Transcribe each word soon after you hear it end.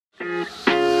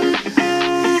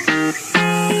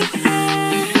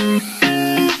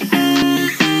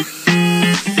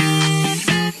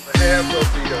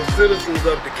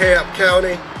of DeKalb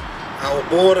County. Our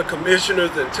Board of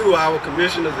Commissioners and two of our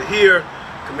commissioners are here,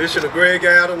 Commissioner Greg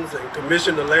Adams and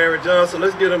Commissioner Larry Johnson.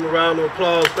 Let's give them a round of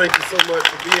applause. Thank you so much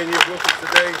for being here with us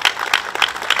today.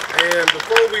 And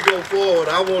before we go forward,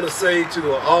 I want to say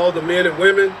to all the men and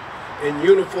women in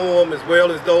uniform, as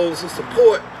well as those who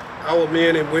support our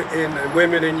men and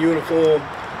women in uniform,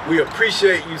 we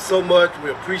appreciate you so much. We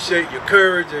appreciate your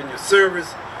courage and your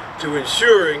service to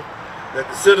ensuring that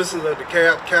the citizens of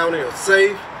DeKalb County are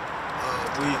safe.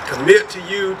 We commit to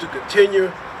you to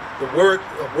continue the work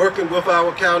of working with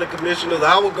our county commissioners.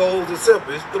 Our goals are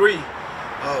simple. It's three.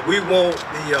 We want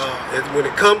when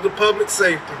it comes to public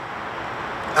safety,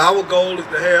 our goal is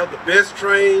to have the best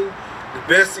trained, the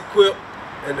best equipped,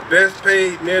 and the best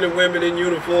paid men and women in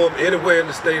uniform anywhere in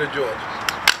the state of Georgia.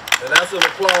 And that's an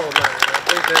applause line. I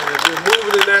think that we're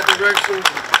moving in that direction.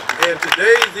 And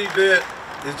today's event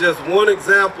is just one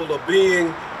example of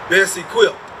being best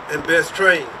equipped and best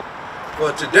trained.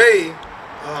 But today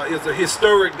is a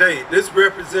historic day. This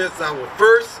represents our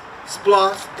first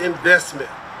SPLOST investment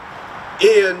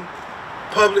in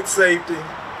public safety,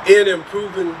 in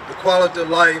improving the quality of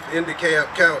life in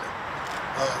DeKalb County.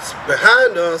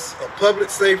 Behind us are public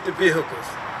safety vehicles.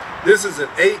 This is an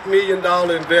 $8 million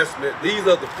investment. These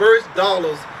are the first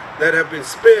dollars that have been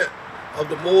spent of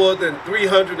the more than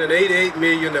 $388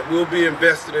 million that will be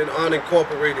invested in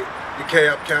unincorporated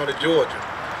DeKalb County, Georgia.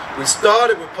 We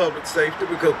started with public safety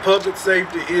because public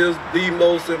safety is the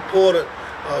most important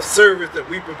service that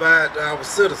we provide to our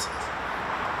citizens.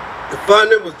 The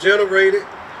funding was generated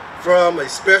from a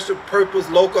special purpose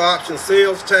local option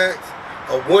sales tax,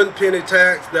 a 1 penny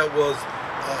tax that was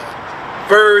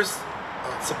first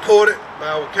supported by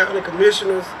our county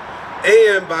commissioners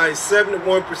and by a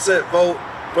 71% vote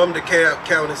from DeKalb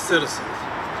County citizens.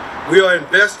 We are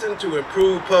investing to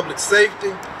improve public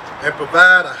safety and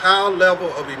provide a high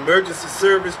level of emergency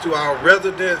service to our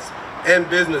residents and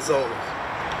business owners.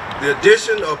 The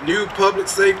addition of new public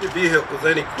safety vehicles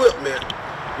and equipment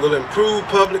will improve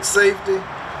public safety,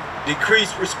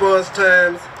 decrease response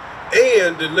times,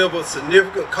 and deliver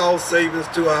significant cost savings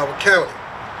to our county.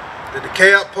 The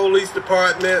DeKalb Police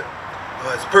Department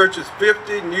has purchased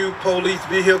 50 new police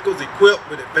vehicles equipped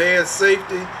with advanced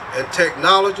safety and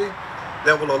technology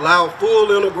that will allow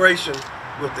full integration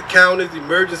with the county's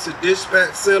emergency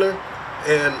dispatch center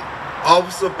and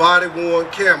officer body-worn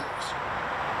cameras.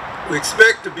 We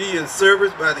expect to be in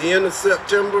service by the end of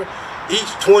September.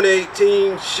 Each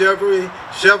 2018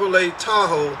 Chevrolet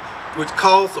Tahoe, which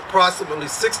costs approximately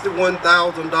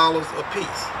 $61,000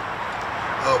 apiece.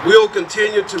 We'll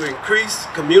continue to increase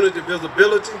community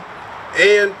visibility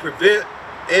and prevent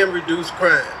and reduce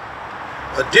crime.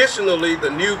 Additionally,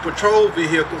 the new patrol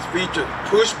vehicles feature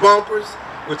push bumpers,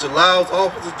 which allows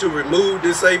officers to remove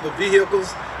disabled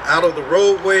vehicles out of the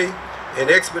roadway and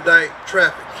expedite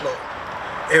traffic flow.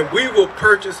 And we will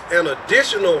purchase an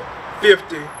additional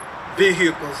 50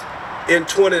 vehicles in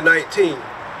 2019.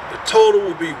 The total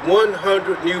will be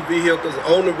 100 new vehicles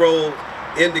on the road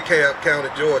in DeKalb County,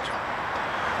 Georgia.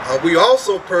 We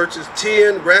also purchased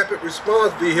 10 rapid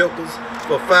response vehicles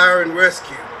for fire and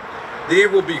rescue. They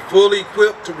will be fully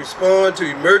equipped to respond to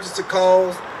emergency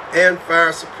calls and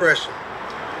fire suppression.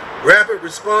 Rapid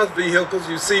response vehicles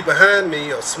you see behind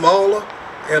me are smaller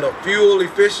and are fuel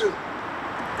efficient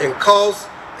and cost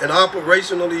and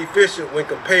operationally efficient when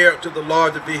compared to the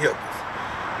larger vehicles.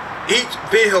 Each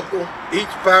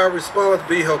fire response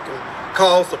vehicle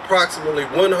costs approximately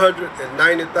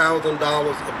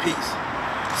 $190,000 apiece.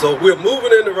 So we're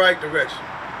moving in the right direction.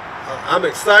 I'm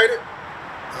excited.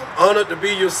 I'm honored to be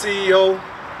your CEO.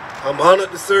 I'm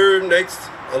honored to serve next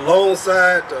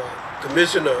alongside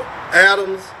Commissioner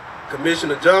Adams,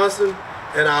 Commissioner Johnson,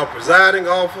 and our presiding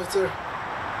officer,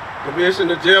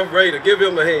 Commissioner Jeff Rader. Give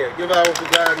him a hand. Give our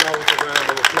presiding officer a round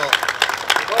of applause.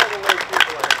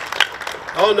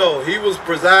 Oh no, he was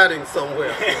presiding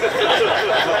somewhere,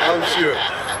 I'm sure.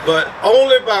 But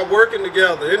only by working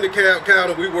together. In DeKalb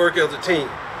County, we work as a team.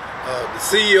 The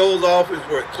CEO's office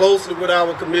works closely with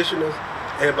our commissioners,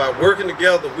 and by working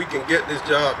together, we can get this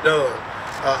job done.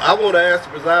 I want to ask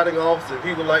the presiding officer if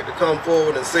he would like to come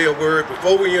forward and say a word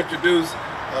before we introduce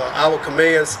our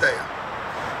command staff.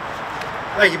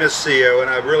 Thank you, Mr. CEO, and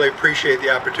I really appreciate the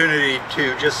opportunity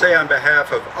to just say on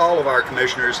behalf of all of our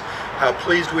commissioners how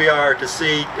pleased we are to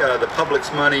see the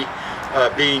public's money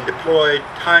being deployed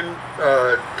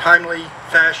timely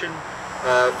fashion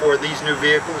for these new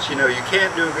vehicles. You know, you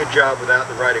can't do a good job without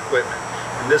the right equipment,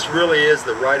 and this really is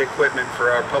the right equipment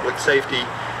for our public safety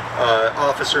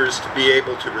officers to be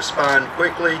able to respond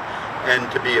quickly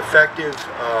and to be effective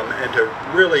and to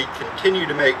really continue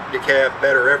to make DeKalb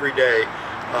better every day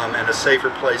and a safer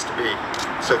place to be.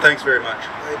 So thanks very much.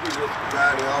 Thank you, Mr.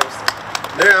 Presiding Officer.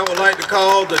 Now I would like to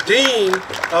call the Dean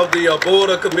of the Board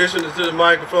of Commissioners to the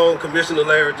microphone, Commissioner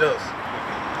Larry Johnson.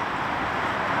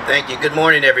 Thank you. Good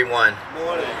morning, everyone. Good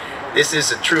morning. This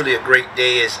is truly a great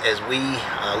day as we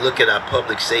look at our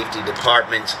public safety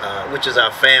departments, which is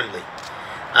our family.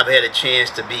 I've had a chance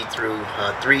to be through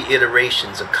 3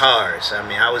 iterations of cars. I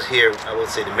mean, I was here, I would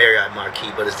say the Marriott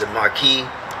Marquis, but it's the Marquis,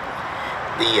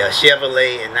 the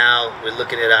Chevrolet, and now we're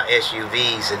looking at our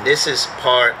SUVs. And this is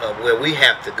part of where we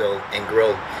have to go and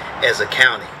grow as a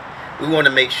county. We want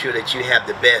to make sure that you have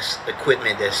the best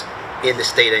equipment that's in the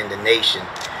state and in the nation.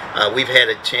 We've had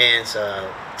a chance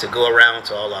to go around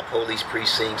to all our police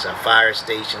precincts, our fire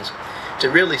stations, to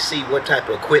really see what type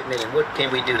of equipment and what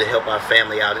can we do to help our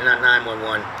family out in our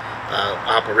 911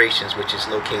 operations, which is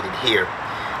located here.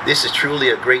 This is truly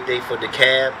a great day for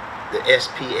DeKalb. The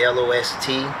SPLOST,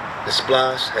 the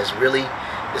SPLOST,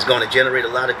 is going to generate a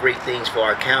lot of great things for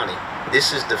our county.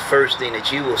 This is the first thing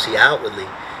that you will see outwardly,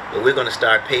 but we're going to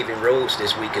start paving roads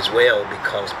this week as well,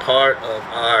 because part of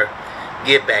our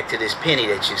give back to this penny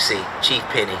that you see, Chief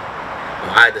Penny, on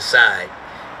either side,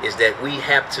 is that we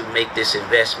have to make this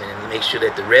investment and make sure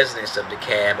that the residents of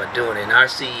DeKalb are doing it. And our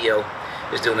CEO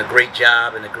is doing a great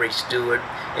job and a great steward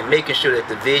in making sure that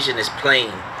the vision is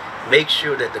plain. Make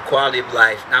sure that the quality of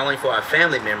life, not only for our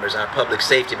family members, our public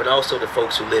safety, but also the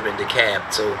folks who live in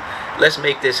DeKalb. So let's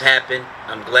make this happen.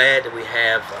 I'm glad that we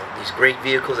have these great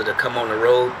vehicles that have come on the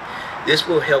road. This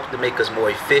will help to make us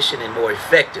more efficient and more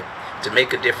effective to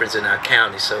make a difference in our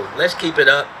county. So let's keep it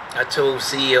up. I told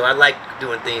CEO I like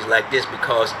doing things like this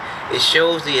because it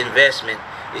shows the investment.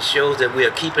 It shows that we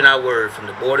are keeping our word, from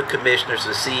the Board of Commissioners to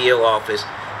the CEO office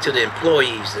to the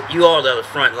employees. That you all are the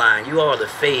front line. You all are the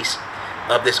face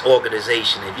of this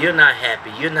organization. If you're not happy,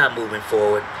 you're not moving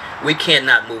forward. We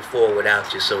cannot move forward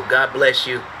without you. So God bless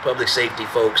you, public safety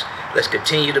folks. Let's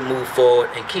continue to move forward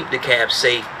and keep DeKalb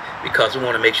safe, because we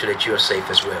want to make sure that you're safe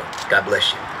as well. God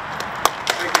bless you.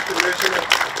 Thank you, Commissioner.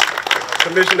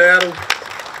 Commissioner Adams.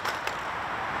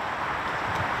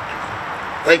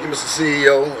 Thank you, Mr.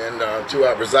 CEO, and to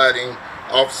our presiding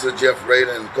officer, Jeff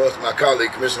Rader, and of course my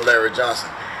colleague, Commissioner Larry Johnson.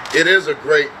 It is a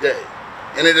great day,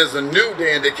 and it is a new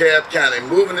day in DeKalb County,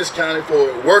 moving this county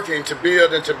forward, working to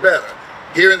build and to better.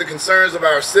 Hearing the concerns of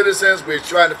our citizens, we're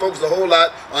trying to focus a whole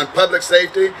lot on public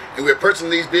safety, and we're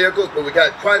purchasing these vehicles, but we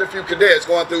got quite a few cadets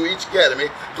going through each academy,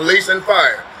 police and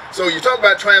fire. So you talk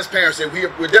about transparency,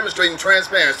 we're demonstrating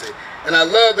transparency. And I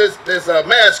love this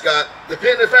mascot, the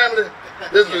Penny family.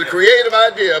 This is a creative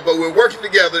idea, but we're working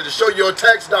together to show your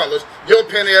tax dollars, your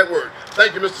penny at work.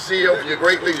 Thank you, Mr. CEO, for your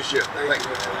great leadership. Thank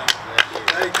you.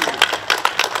 Thank you.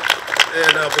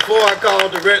 And before I call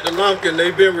Director Lumpkin,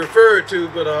 they've been referred to,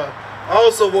 but I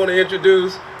also want to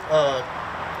introduce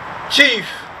Chief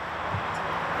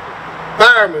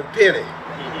Fireman Penny.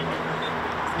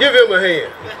 Give him a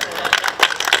hand.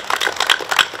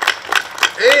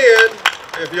 And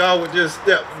if y'all would just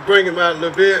bring him out a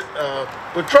little bit,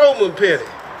 Patrolman Penny.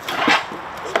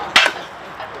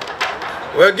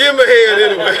 Well, give him a hand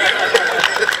anyway.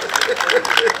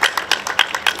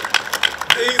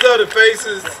 These are the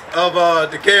faces of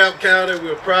DeKalb County.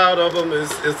 We're proud of them.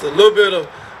 It's a little bit of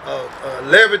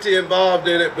levity involved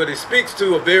in it, but it speaks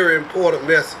to a very important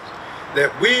message,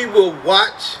 that we will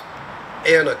watch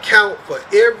and account for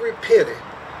every penny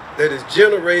that is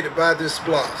generated by this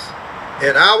SPLOST.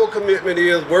 And our commitment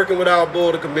is, working with our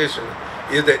Board of Commissioners,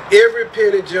 is that every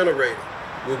penny generated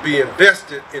will be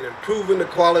invested in improving the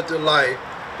quality of life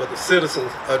for the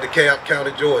citizens of DeKalb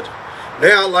County, Georgia.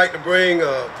 Now I'd like to bring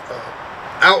an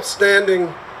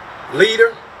outstanding leader,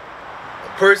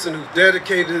 a person who's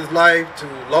dedicated his life to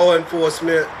law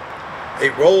enforcement, a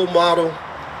role model,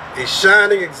 a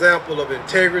shining example of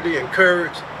integrity and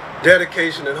courage,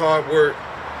 dedication and hard work,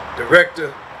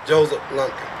 Director Joseph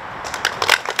Lumpkin.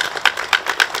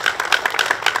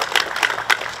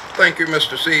 Thank you,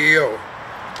 Mr. CEO.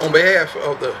 On behalf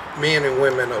of the men and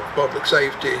women of public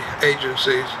safety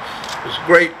agencies, it's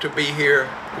great to be here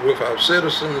with our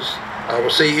citizens, our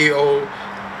CEO,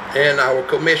 and our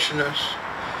commissioners.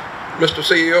 Mr.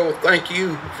 CEO, thank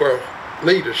you for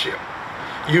leadership.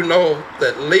 You know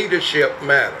that leadership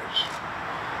matters.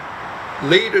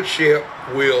 Leadership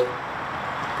will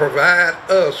provide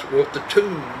us with the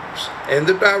tools and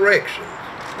the direction,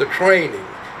 the training,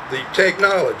 the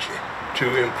technology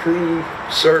to improve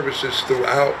services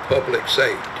throughout public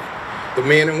safety. The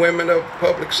men and women of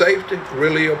public safety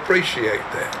really appreciate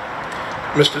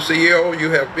that. Mr. CEO, you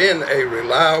have been a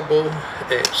reliable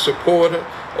supporter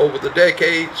over the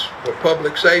decades for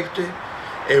public safety,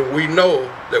 and we know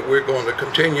that we're going to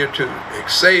continue to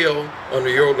excel under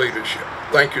your leadership.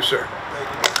 Thank you, sir.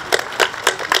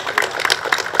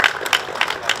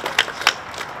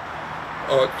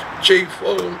 Chief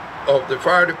Fulton of the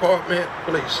Fire Department,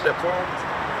 please step forward.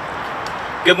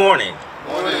 Good morning.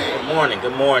 Morning. Good morning.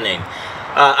 Good morning.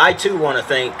 I too want to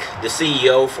thank the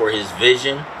CEO for his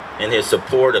vision and his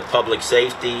support of public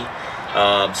safety.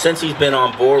 Since he's been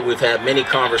on board, we've had many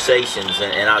conversations,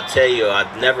 and I'll tell you,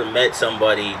 I've never met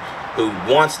somebody who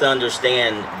wants to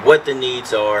understand what the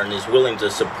needs are and is willing to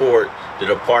support the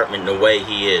department the way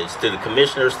he is. To the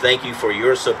commissioners, thank you for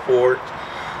your support.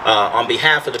 On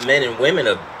behalf of the men and women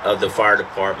of the fire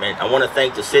department, I want to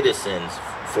thank the citizens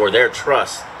for their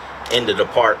trust in the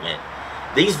department.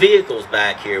 These vehicles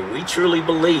back here, we truly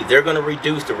believe they're going to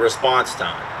reduce the response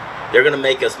time. They're going to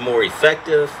make us more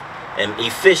effective and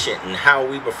efficient in how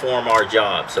we perform our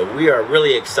job. So we are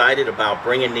really excited about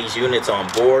bringing these units on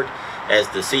board. As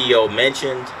the CEO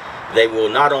mentioned, they will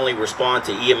not only respond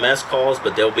to EMS calls,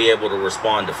 but they'll be able to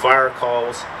respond to fire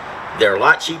calls. They're a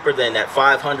lot cheaper than that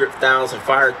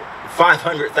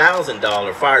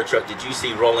 $500,000 fire truck that you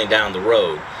see rolling down the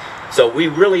road. So we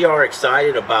really are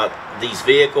excited about these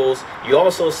vehicles. You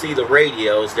also see the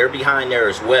radios, they're behind there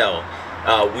as well.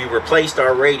 We replaced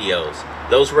our radios.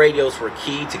 Those radios were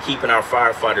key to keeping our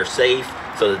firefighters safe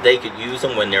so that they could use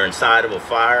them when they're inside of a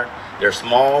fire. They're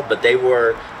small, but they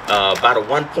were about a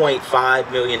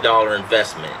 $1.5 million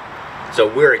investment. So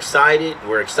we're excited.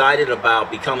 We're excited about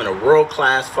becoming a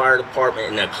world-class fire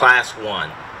department in a Class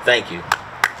 1. Thank you.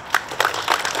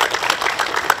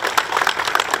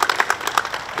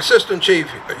 Assistant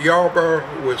Chief Yarborough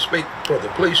will speak for the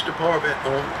police department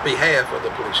on behalf of the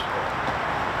police department.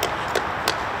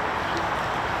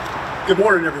 Good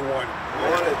morning, everyone. Good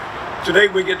morning. Today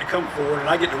we get to come forward and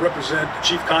I get to represent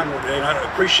Chief Conway today, and I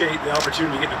appreciate the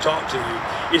opportunity to get to talk to you.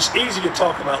 It's easy to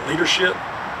talk about leadership,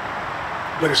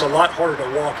 but it's a lot harder to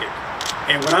walk it.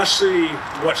 And when I see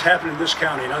what's happened in this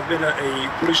county, and I've been a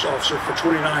police officer for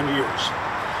 29 years,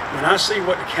 when I see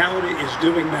what the county is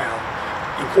doing now,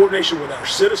 in coordination with our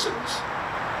citizens,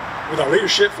 with our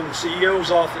leadership from the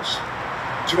CEO's office,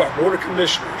 to our Board of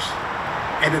Commissioners,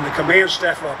 and in the command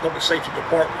staff of our Public Safety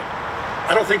Department,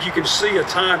 I don't think you can see a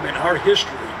time in our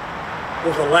history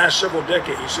over the last several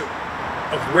decades of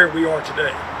where we are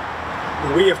today,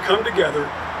 when we have come together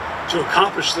to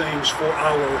accomplish things for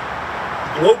our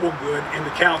global good in the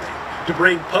county, to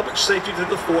bring public safety to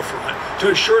the forefront, to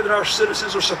ensure that our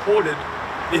citizens are supported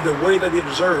in the way that they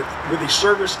deserve, with the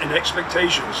service and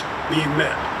expectations being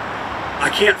met. I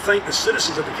can't thank the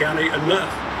citizens of the county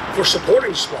enough for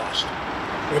supporting SPLOST.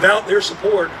 Without their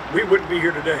support, we wouldn't be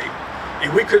here today.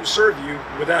 And we couldn't serve you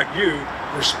without you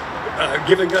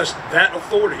giving us that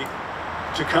authority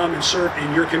to come and serve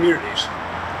in your communities.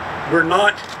 We're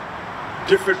not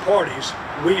different parties.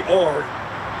 We are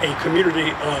a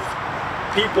community of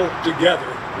people together,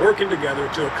 working together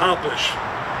to accomplish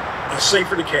a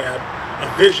safer DeKalb, a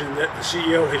vision that the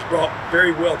CEO has brought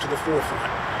very well to the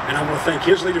forefront. And I want to thank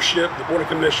his leadership, the Board of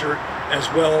Commissioners, as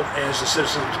well as the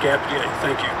citizens of DeKalb today.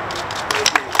 Thank you.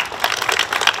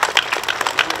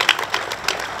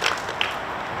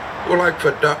 We'd like for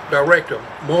Director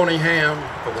Moynihan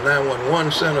of the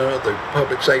 911 Center of the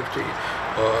Public Safety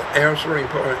answering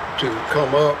part to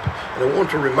come up. And I want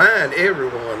to remind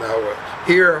everyone, our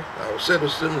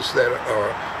citizens that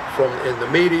are in the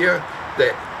media,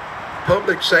 that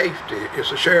public safety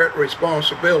is a shared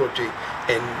responsibility,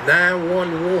 and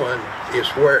 911 is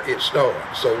where it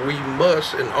starts. So we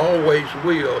must and always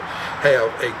will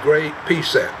have a great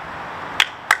PSAP.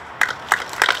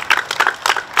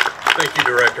 Thank you,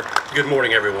 Director. Good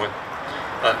morning, everyone.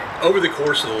 Over the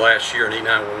course of the last year in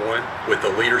E911, with the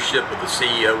leadership of the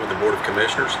CEO and the Board of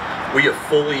Commissioners, we have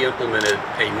fully implemented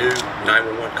a new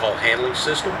 911 call handling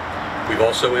system. We've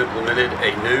also implemented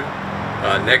a new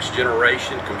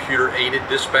next-generation computer-aided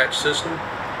dispatch system.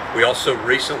 We also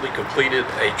recently completed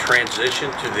a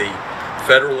transition to the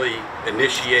federally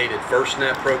initiated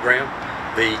FirstNet program,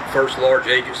 the first large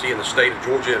agency in the state of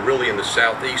Georgia and really in the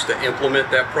Southeast to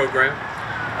implement that program.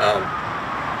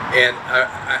 And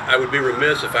I would be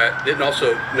remiss if I didn't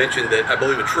also mention that I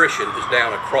believe attrition is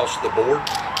down across the board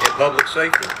in public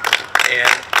safety.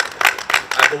 And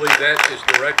I believe that is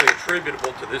directly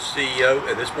attributable to this CEO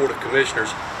and this Board of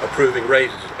Commissioners approving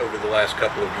raises over the last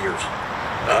couple of years.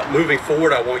 Moving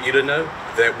forward, I want you to know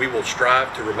that we will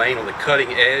strive to remain on the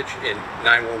cutting edge in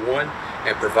 911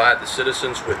 and provide the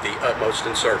citizens with the utmost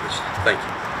in service. Thank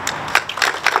you.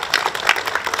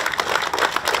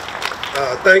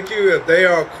 Thank you. If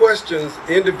there are questions,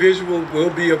 individuals will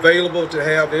be available to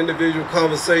have individual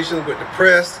conversations with the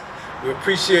press. We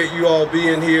appreciate you all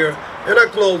being here. And I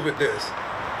close with this.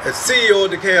 As CEO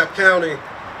of DeKalb County,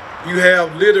 you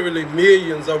have literally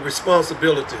millions of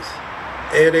responsibilities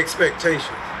and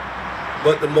expectations.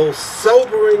 But the most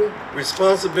sobering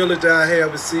responsibility I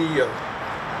have as CEO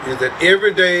is that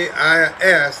every day I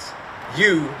ask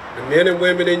you, the men and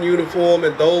women in uniform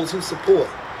and those who support,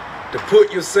 to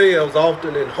put yourselves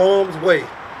often in harm's way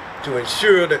to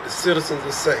ensure that the citizens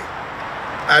are safe.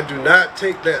 I do not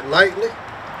take that lightly,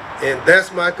 and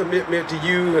that's my commitment to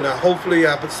you, and hopefully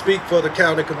I could speak for the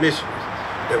county commissioners,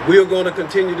 that we're going to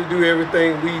continue to do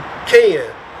everything we can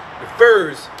to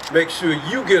first make sure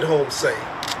you get home safe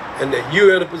and that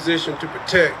you're in a position to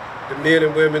protect the men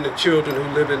and women and children who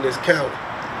live in this county.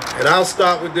 And I'll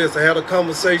start with this. I had a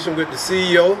conversation with the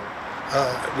CEO,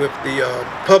 with the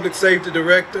public safety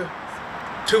director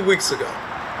 2 weeks ago.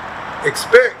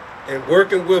 Expect, and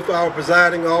working with our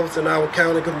presiding officer and our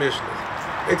county commissioners,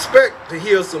 expect to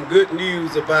hear some good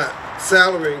news about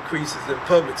salary increases in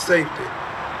public safety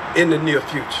in the near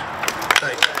future.